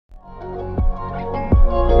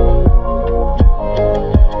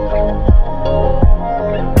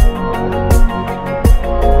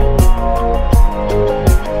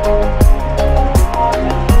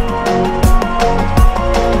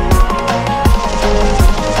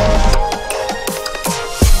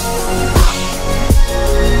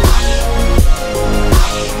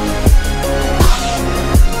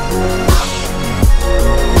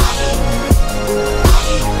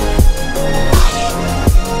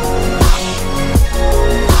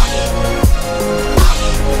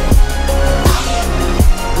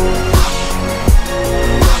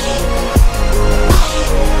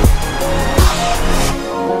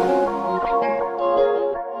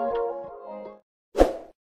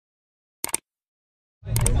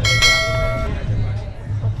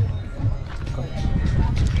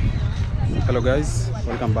Hello guys,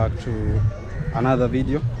 welcome back to another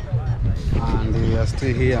video, and we are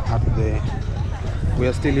still here at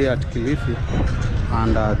KILIFI,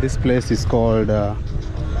 and this place is called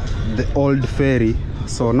the Old Ferry.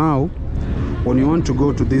 So now when you want to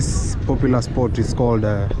go to this popular spot, it's called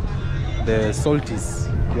the Saltys.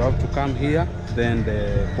 You have to come here, then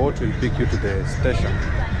the boat will pick you to the station.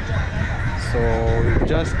 So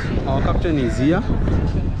our captain is here.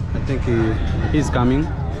 I think he's coming.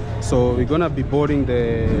 So we're gonna be boarding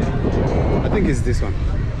I think it's this one.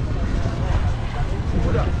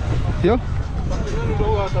 Here?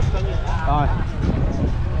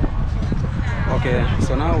 Okay,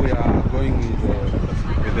 so now we are going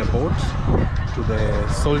with the boat to the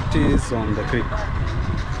Saltys on the creek.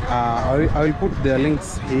 I will put the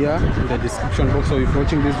links here in the description box, so if you're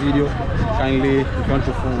watching this video, kindly, if you want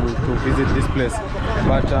to visit this place.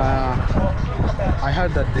 But I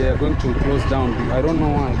heard that they are going to close down. I don't know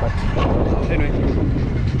why, but anyway,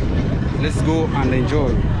 let's go and enjoy.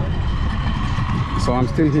 So I'm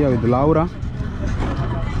still here with Laura,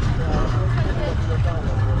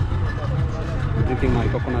 drinking my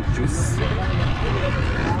coconut juice.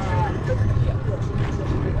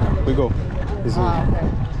 We go. This way. Okay.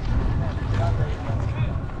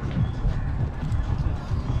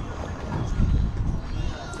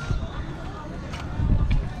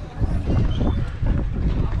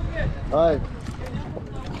 Hi.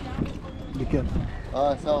 Be careful.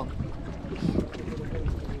 So.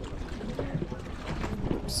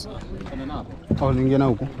 Oh, ningine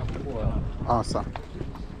huko. Sawa.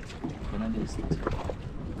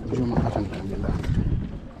 Juma hata nitaendelea.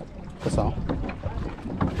 Sawa.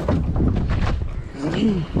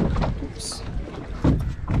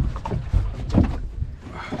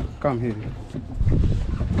 Come here.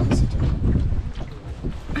 Sit.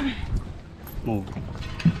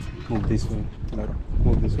 Move this way.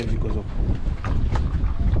 Move this way because of.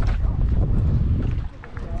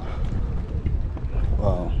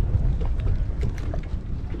 Wow.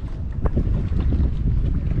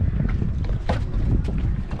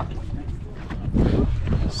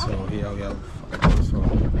 So here we have also.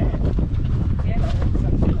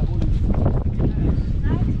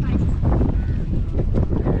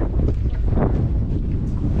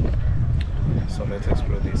 So let's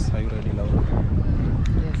explore this. Are you ready, Laura?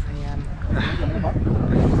 Yes, I am.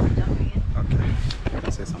 Okay.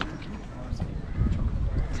 Say something.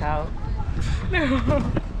 Ciao.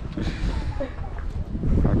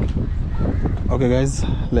 Okay guys,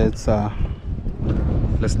 let's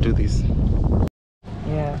do this.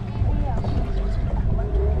 Yeah.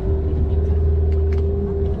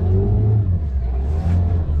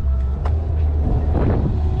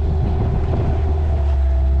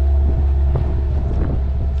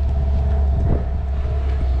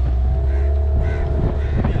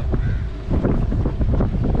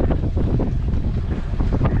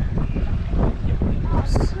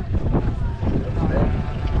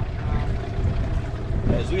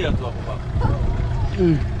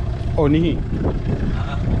 Oh, ni hii?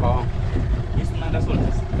 Oh.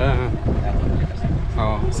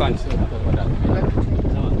 Oh, asante.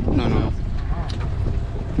 No.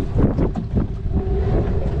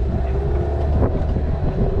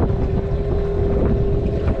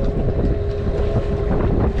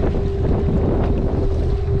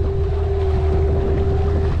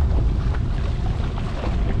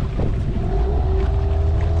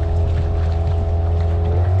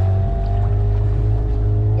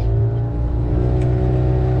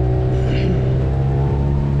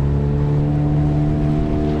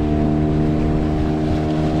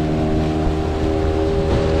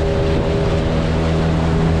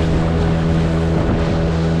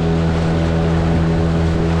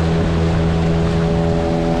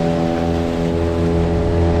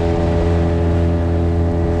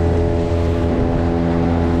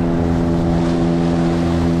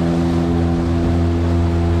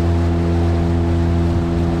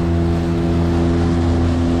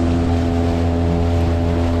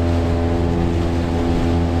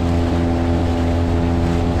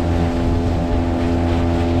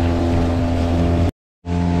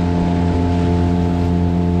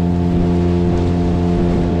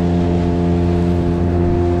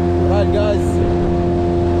 Guys,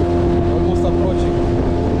 almost approaching.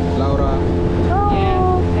 Laura.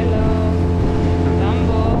 Yeah. Hello.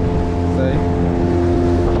 Rambo. Say.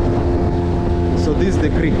 So this is the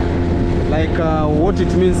creek. Like what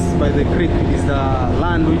it means by the creek is the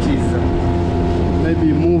land which is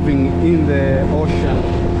maybe moving in the ocean.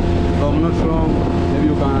 If I'm not wrong, maybe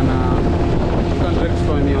you can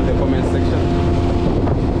rectify me on the comment section.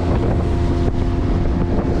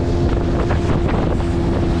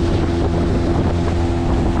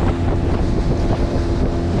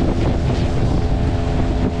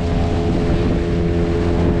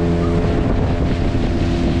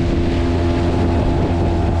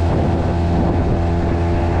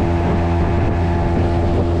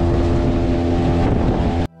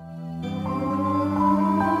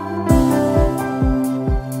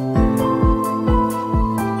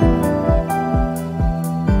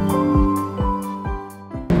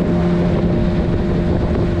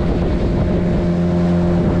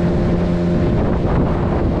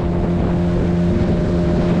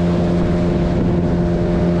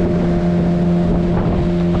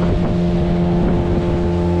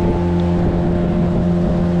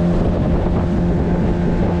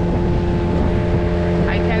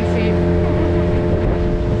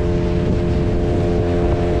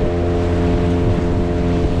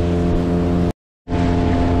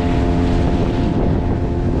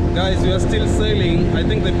 guys, we are still sailing. I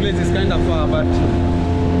think the place is kind of far, but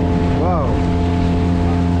wow,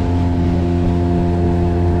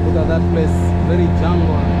 look at that place, very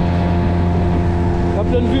jungle.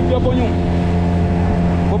 Captain, vipi hapo nyuma?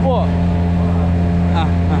 Popoa?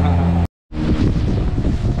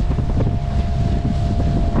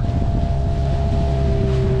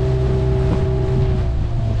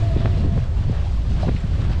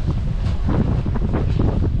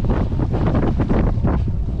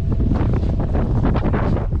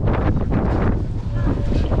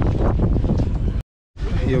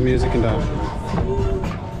 Your music in that.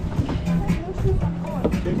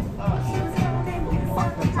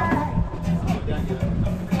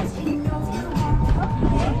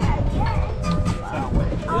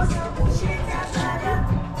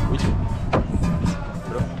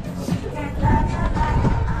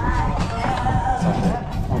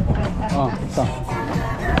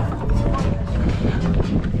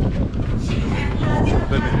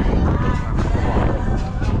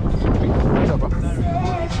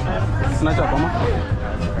 Snatch up, mama.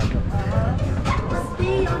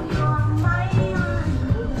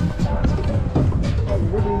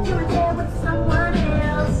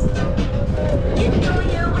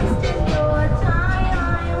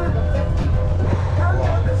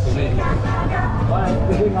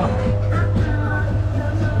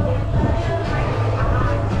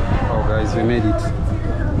 Oh guys, we made it.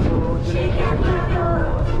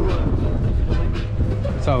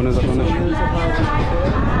 So, unaweza kuona. This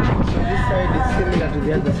side is similar to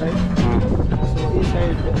the other side. So this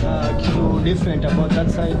side is different about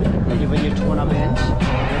that side. Even you on a bench.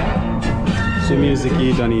 So music hii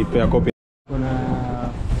itanipea copy. On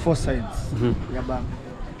 4 sides. Ya bar.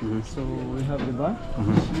 So we have the bar.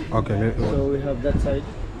 Okay. So we have that side.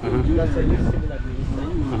 That side is similar to this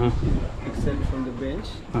side, except from the bench.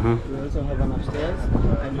 We also have an upstairs,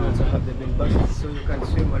 and we also have the big buckets, so you can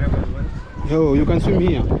swim wherever you want. Oh, you can swim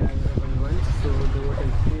here. Yeah, wherever you want. So the water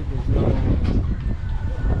is free.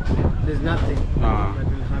 There's nothing that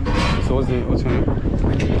will harm you. So what's your name?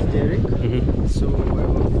 My name is Derek. So we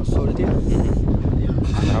work for Salties.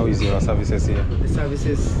 And how is your services here? The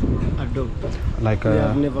services are dope. Like we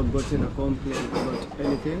have never gotten a complaint about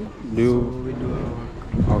anything. Do you, so we do our work.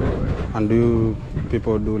 Okay. And do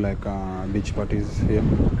people do like beach parties here?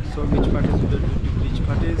 So beach parties, we don't do beach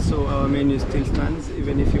parties. So our menu still stands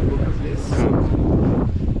even if you book a place. So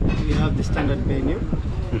we have the standard menu.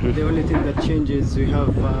 The only thing that changes, we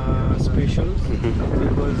have specials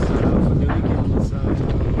because for the weekends,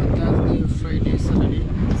 Thursday, Friday, Saturday,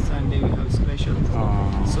 Sunday we have specials.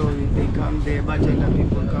 So they come, the bartender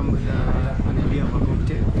people come with an idea of a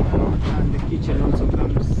cocktail, and the kitchen also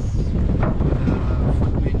comes with a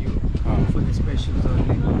food menu for the specials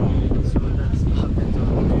only. So that happens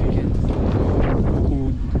on the weekends.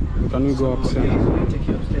 Can we go upstairs? Yeah, we'll take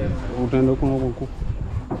you upstairs.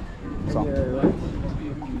 So.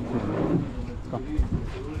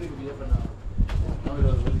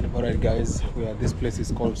 Alright guys, this place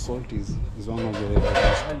is called Salties. It's one of the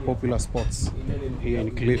most popular spots here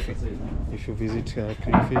in KILIFI. If you visit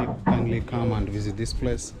KILIFI, kindly come and visit this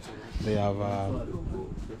place. They have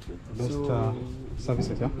best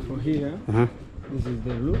services, yeah? For here, this is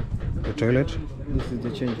the room. The toilet? This is the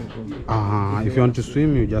changing room. If you want to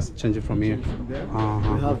swim, you just change it from here. There.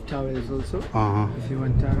 We have towels also. If you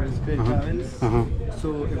want towels, spare towels.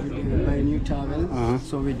 So every day we buy new towels.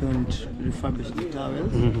 So we don't refurbish the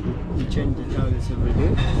towels. We change the towels every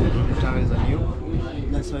day. The towels are new.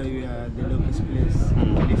 That's why we are the lowest place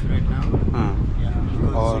in KILIFI right now. Yeah,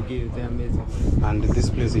 because we give the amazing place. And this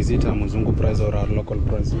place, is it a Muzungu price or a local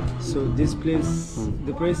price? So this place,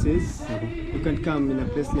 the price is, you can come in a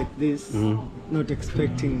place like this, not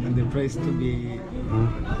expecting the price to be.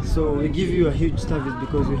 So we give you a huge service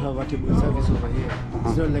because we have a table service over here.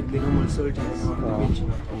 It's not like the normal Salties beach.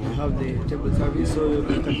 We have the table service, so you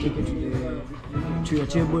can take it to your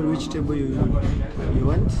table, which table you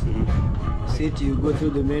want. Sit, you go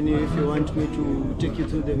through the menu. If you want me to take you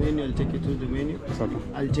through the menu, I'll take you through the menu. Okay.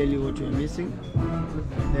 I'll tell you what you're missing.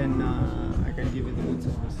 Then I can give you the good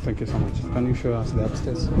service. Thank you so much. Can you show us the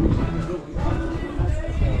upstairs?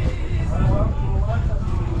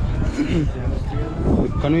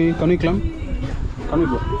 Can we climb? Can we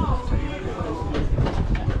go?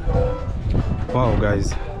 Wow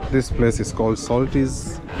guys, this place is called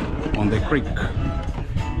Salties on the Creek.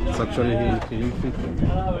 It's actually here in KILIFI.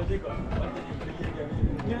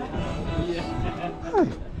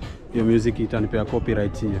 Your music itanipea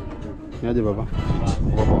copyright here. Niaje baba?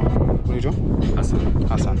 Unaitwa?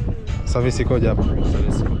 Hassan. Service iko hapa.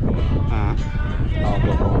 Service iko poa.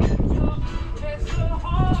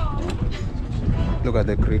 Okay. look at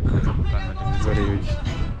the creek. It's very huge.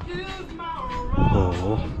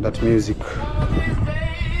 Oh, that music.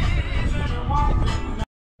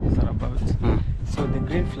 So the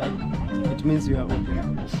green flag, it means we are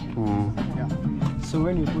open. Yeah. So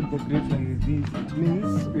when you put the green flag like this, it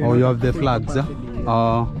means we are Oh, you not have the full flags. capacity.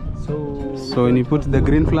 So when you put the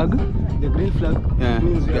green flag, the green flag, yeah, it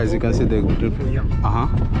means we guys, are you can see open. the green flag.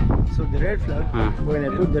 So the red flag, when I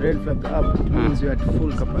put the red flag up, it means we are at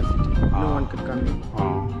full capacity. No one can come in.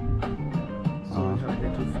 So we have the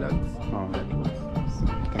two flags. That works.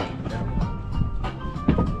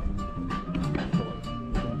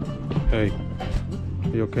 Hey,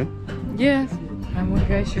 you okay? Yes, I'm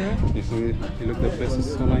okay, sure. You see, you look, the place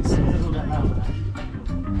is so nice.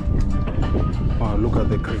 Oh, look at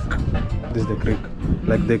the creek. This is the creek.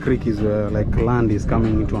 Like the creek is where like land is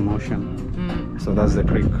coming into an ocean. So that's the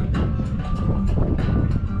creek.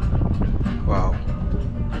 Wow.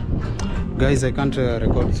 Guys, I can't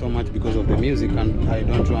record so much because of the music, and I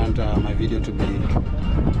don't want my video to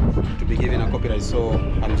be given a copyright. So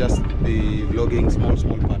I'm just be vlogging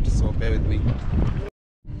small parts. So bear with me.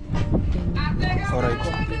 All right.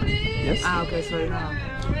 Yes. Okay, sorry. No.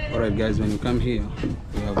 All right, guys. When you come here,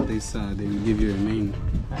 we have this. They will give you a menu.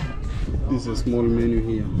 This is a small menu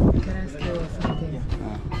here. Can I ask you something?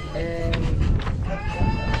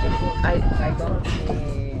 I don't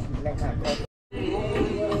see like a coffee.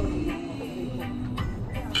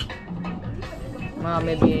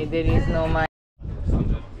 Maybe there is no money.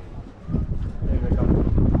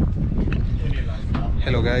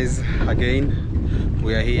 Hello guys, again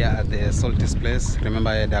we are here at the Salty's place. Remember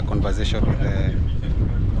I had a conversation with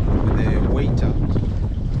the waiter,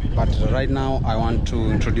 but right now I want to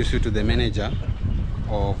introduce you to the manager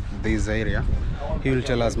of this area. He will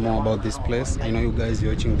tell us more about this place. I know you guys are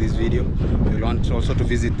watching this video, you want also to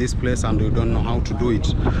visit this place and you don't know how to do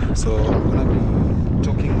it, so I'm gonna be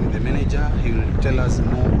talking with the manager. He will tell us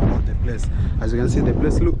more about the place. As you can see, the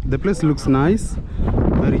place looks nice,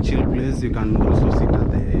 very chill place. You can also sit at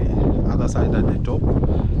the other side at the top,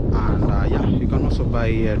 and yeah, you can also buy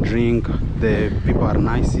a drink. The people are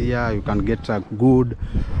nice here. You can get a good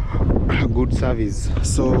service.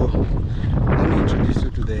 So let me introduce you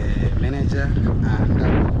to the manager and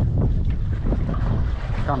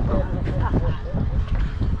come.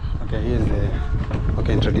 Okay, here's the.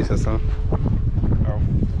 Okay, introduce yourself.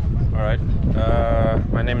 All right.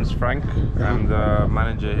 My name is Frank. I'm the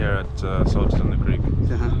manager here at saltysonthecreek.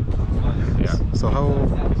 Yeah. So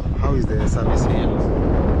how is the service here?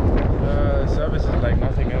 Service is like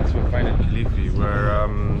nothing else you'll find at KILIFI.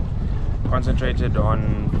 We're concentrated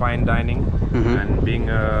on fine dining, and being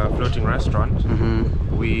a floating restaurant,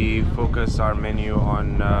 we focus our menu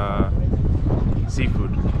on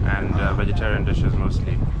seafood and vegetarian dishes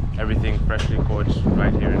mostly. Everything freshly caught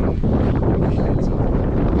right here in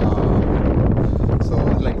So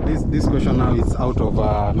like this question now is out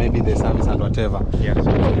of maybe the service and whatever. Yes.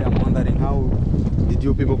 So I'm wondering, how did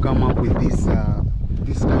you people come up with this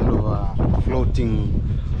kind of floating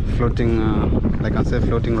like I say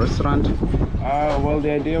floating restaurant? Well,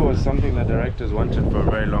 the idea was something the directors wanted for a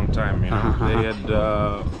very long time. You know, they had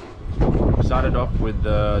started off with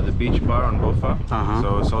the beach bar on Bofa,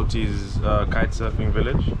 so Salty's kite surfing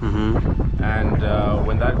village, and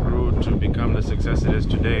when that grew to become the success it is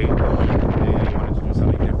today, they wanted to do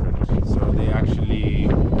something different. So they actually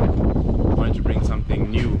wanted to bring something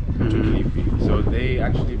new to KILIFI. So they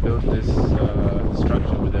actually built this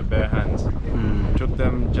structure with their bare hands. It took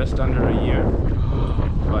them just under a year,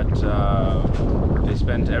 but they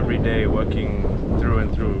spent every day working through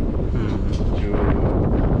and through to,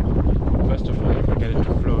 first of all, get it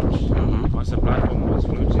to float. Once the platform was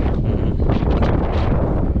floating,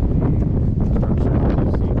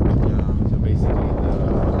 so basically the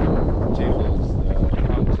tables, the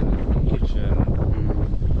counter, kitchen,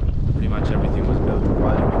 pretty much everything was built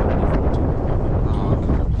while it was already floating.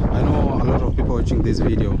 I know a lot of people watching this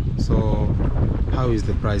video, so how is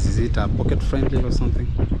the price? Is it pocket friendly or something?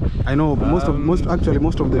 I know most of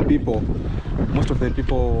the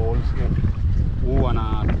people who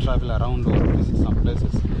wanna travel around or visit some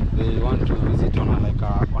places, they want to visit on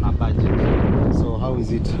a budget. So how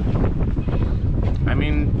is it? I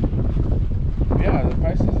mean, yeah, the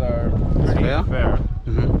prices are pretty fair.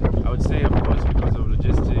 I would say, of course, because of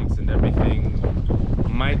logistics and everything,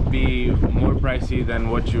 might be more pricey than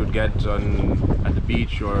what you would get at the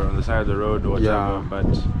beach or on the side of the road or whatever.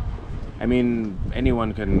 But I mean,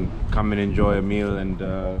 anyone can come and enjoy a meal and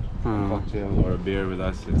a cocktail or a beer with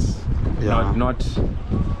us. It's not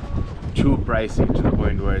too pricey to the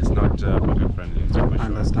point where it's not pocket friendly. I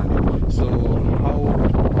understand. So how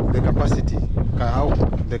the capacity? How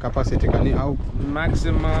the capacity? Can you how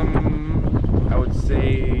Maximum, I would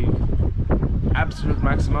say, absolute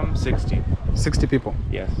maximum 60. 60 people?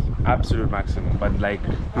 Yes, absolute maximum, but like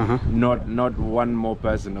not one more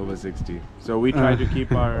person over 60. So we try to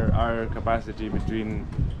keep our capacity between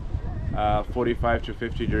 45 to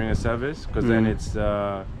 50 during a service, because then it's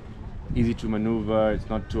easy to maneuver. It's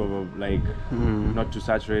not too not too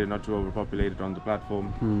saturated, not too overpopulated on the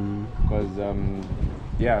platform. Because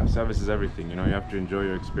yeah, service is everything. You know, you have to enjoy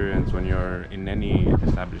your experience when you're in any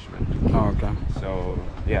establishment. Oh, okay. So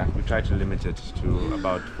yeah, we try to limit it to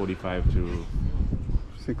about 45 to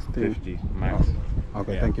 60. 50 max.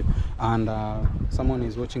 Okay, thank you. And someone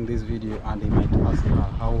is watching this video and they might ask,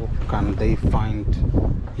 how can they find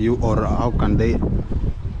you, or how can they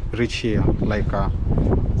reach here? Like,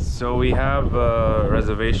 so we have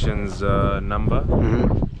reservations number,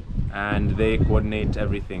 and they coordinate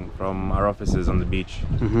everything from our offices on the beach,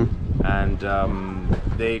 and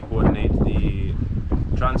they coordinate the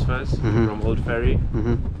transfers from Old Ferry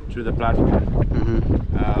to the platform,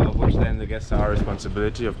 of which then the guests are our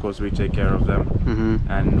responsibility. Of course, we take care of them,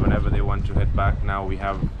 and whenever they want to head back, now we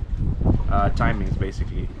have timings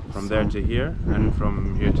basically from there to here and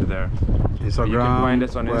from here to there. Instagram, you can find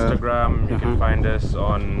us on Instagram, you can find us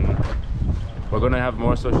on, we're going to have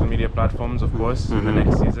more social media platforms, of course, in the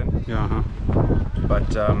next season.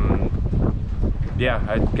 But yeah,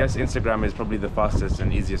 I guess Instagram is probably the fastest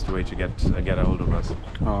and easiest way to get a hold of us.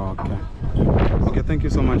 Oh, okay. Okay, thank you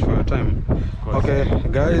so much for your time. Okay,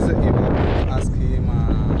 guys, if you want to ask him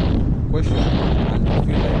a question and you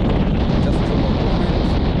feel like just drop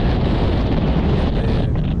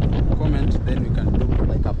a comment, then we can do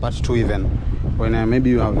like a part 2 even. When maybe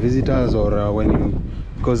you have visitors, or when you,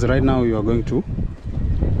 because right now you are going to.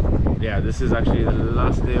 Yeah, this is actually the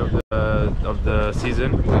last day of the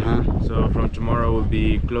season. So from tomorrow we'll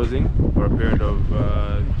be closing for a period of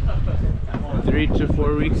 3 to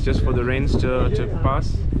 4 weeks, just for the rains to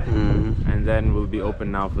pass, and then we'll be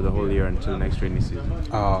open now for the whole year until next rainy season.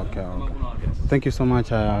 Oh, okay. Yes. Thank you so much.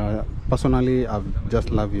 Personally, I've just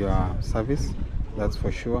love your service, that's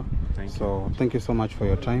for sure. Thank you so much for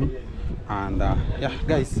your time. And yeah,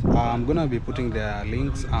 guys, I'm gonna be putting the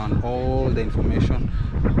links and all the information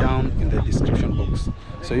down in the description box,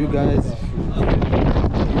 so you guys, if you can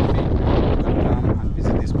come and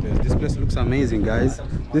visit this place. This place looks amazing, guys.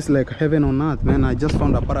 This is like heaven on earth, man. I just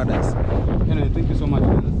found a paradise. Anyway, thank you so much,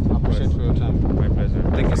 man. I appreciate for your time. My pleasure.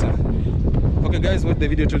 Thank you, sir. Okay, guys, watch the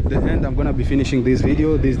video to the end. I'm gonna be finishing this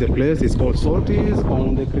video. This is the place. It's called Salties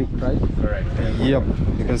on the Creek, right? Correct. Yep.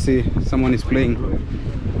 You can see someone is playing.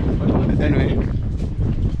 Anyway,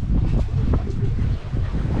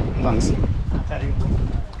 thanks.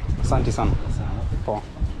 Asante sana. Oh.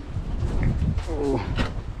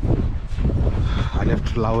 I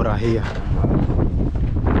left Laura here.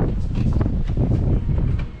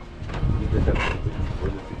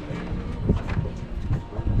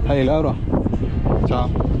 Hey Laura. Ciao.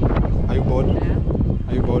 Are you bored?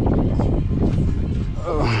 Are you bored?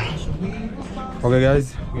 Okay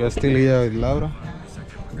guys, we are still here with Laura,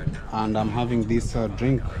 and I'm having this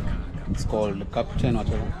drink. It's called Captain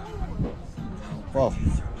whatever. Wow.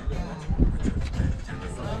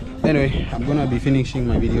 Anyway, I'm gonna be finishing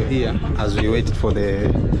my video here as we wait for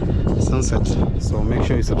the sunset. So make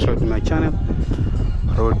sure you subscribe to my channel.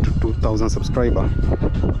 Road to 2,000 subscribers.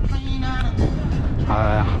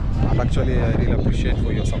 And actually, I really appreciate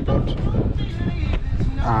for your support.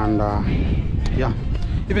 And yeah,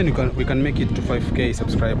 even we can make it to 5K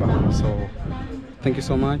subscriber. So thank you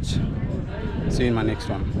so much. See you in my next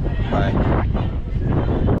one. Bye.